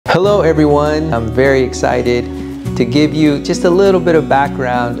Hello everyone, I'm very excited to give you just a little bit of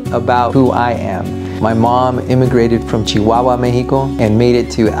background about who I am. My mom immigrated from Chihuahua, Mexico and made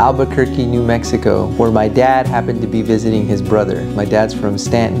it to Albuquerque, New Mexico, where my dad happened to be visiting his brother. My dad's from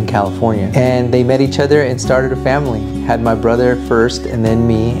Stanton, California. And they met each other and started a family. Had my brother first and then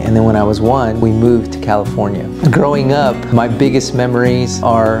me, and then when I was 1, we moved to California. Growing up, my biggest memories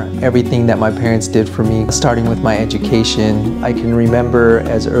are everything that my parents did for me, starting with my education. I can remember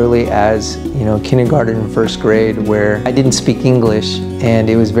as early as, kindergarten and first grade where I didn't speak English and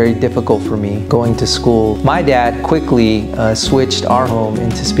it was very difficult for me going to school. My dad quickly switched our home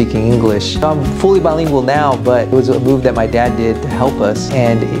into speaking English. I'm fully bilingual now, but it was a move that my dad did to help us,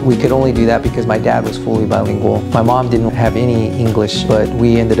 and we could only do that because my dad was fully bilingual. My mom didn't have any English, but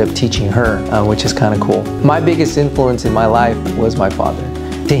we ended up teaching her, which is kind of cool. My biggest influence in my life was my father.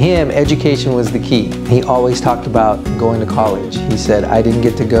 To him, education was the key. He always talked about going to college. He said, I didn't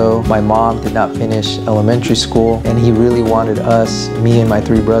get to go. My mom did not finish elementary school, and he really wanted us, me and my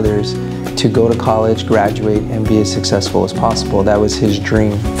 3 brothers, to go to college, graduate, and be as successful as possible. That was his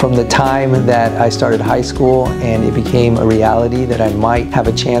dream. From the time that I started high school and it became a reality that I might have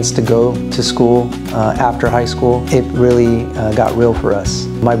a chance to go to school after high school, it really got real for us.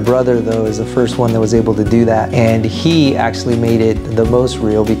 My brother, though, is the first one that was able to do that, and he actually made it the most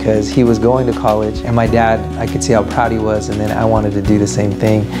real because he was going to college, and my dad, I could see how proud he was, and then I wanted to do the same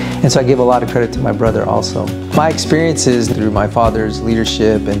thing. And so I give a lot of credit to my brother also. My experiences through my father's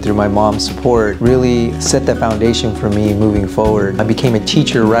leadership and through my mom's support really set the foundation for me moving forward. I became a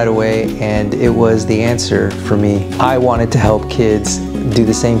teacher right away, and it was the answer for me. I wanted to help kids do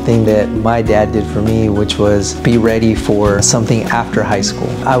the same thing that my dad did for me, which was be ready for something after high school.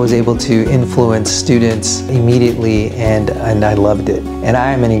 I was able to influence students immediately, and I loved it. And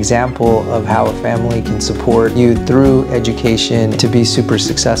I am an example of how a family can support you through education to be super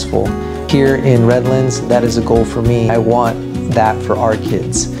successful. Here in Redlands, that is a goal for me. I want that for our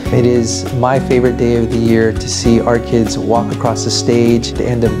kids. It is my favorite day of the year to see our kids walk across the stage at the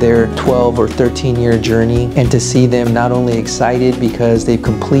end of their 12 or 13-year journey, and to see them not only excited because they've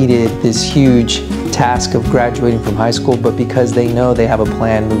completed this huge task of graduating from high school, but because they know they have a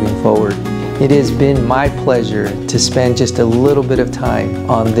plan moving forward. It has been my pleasure to spend just a little bit of time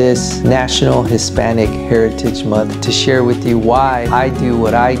on this National Hispanic Heritage Month to share with you why I do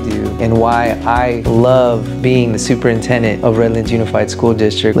what I do and why I love being the superintendent of Redlands Unified School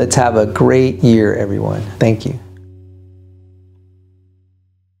District. Let's have a great year, everyone. Thank you.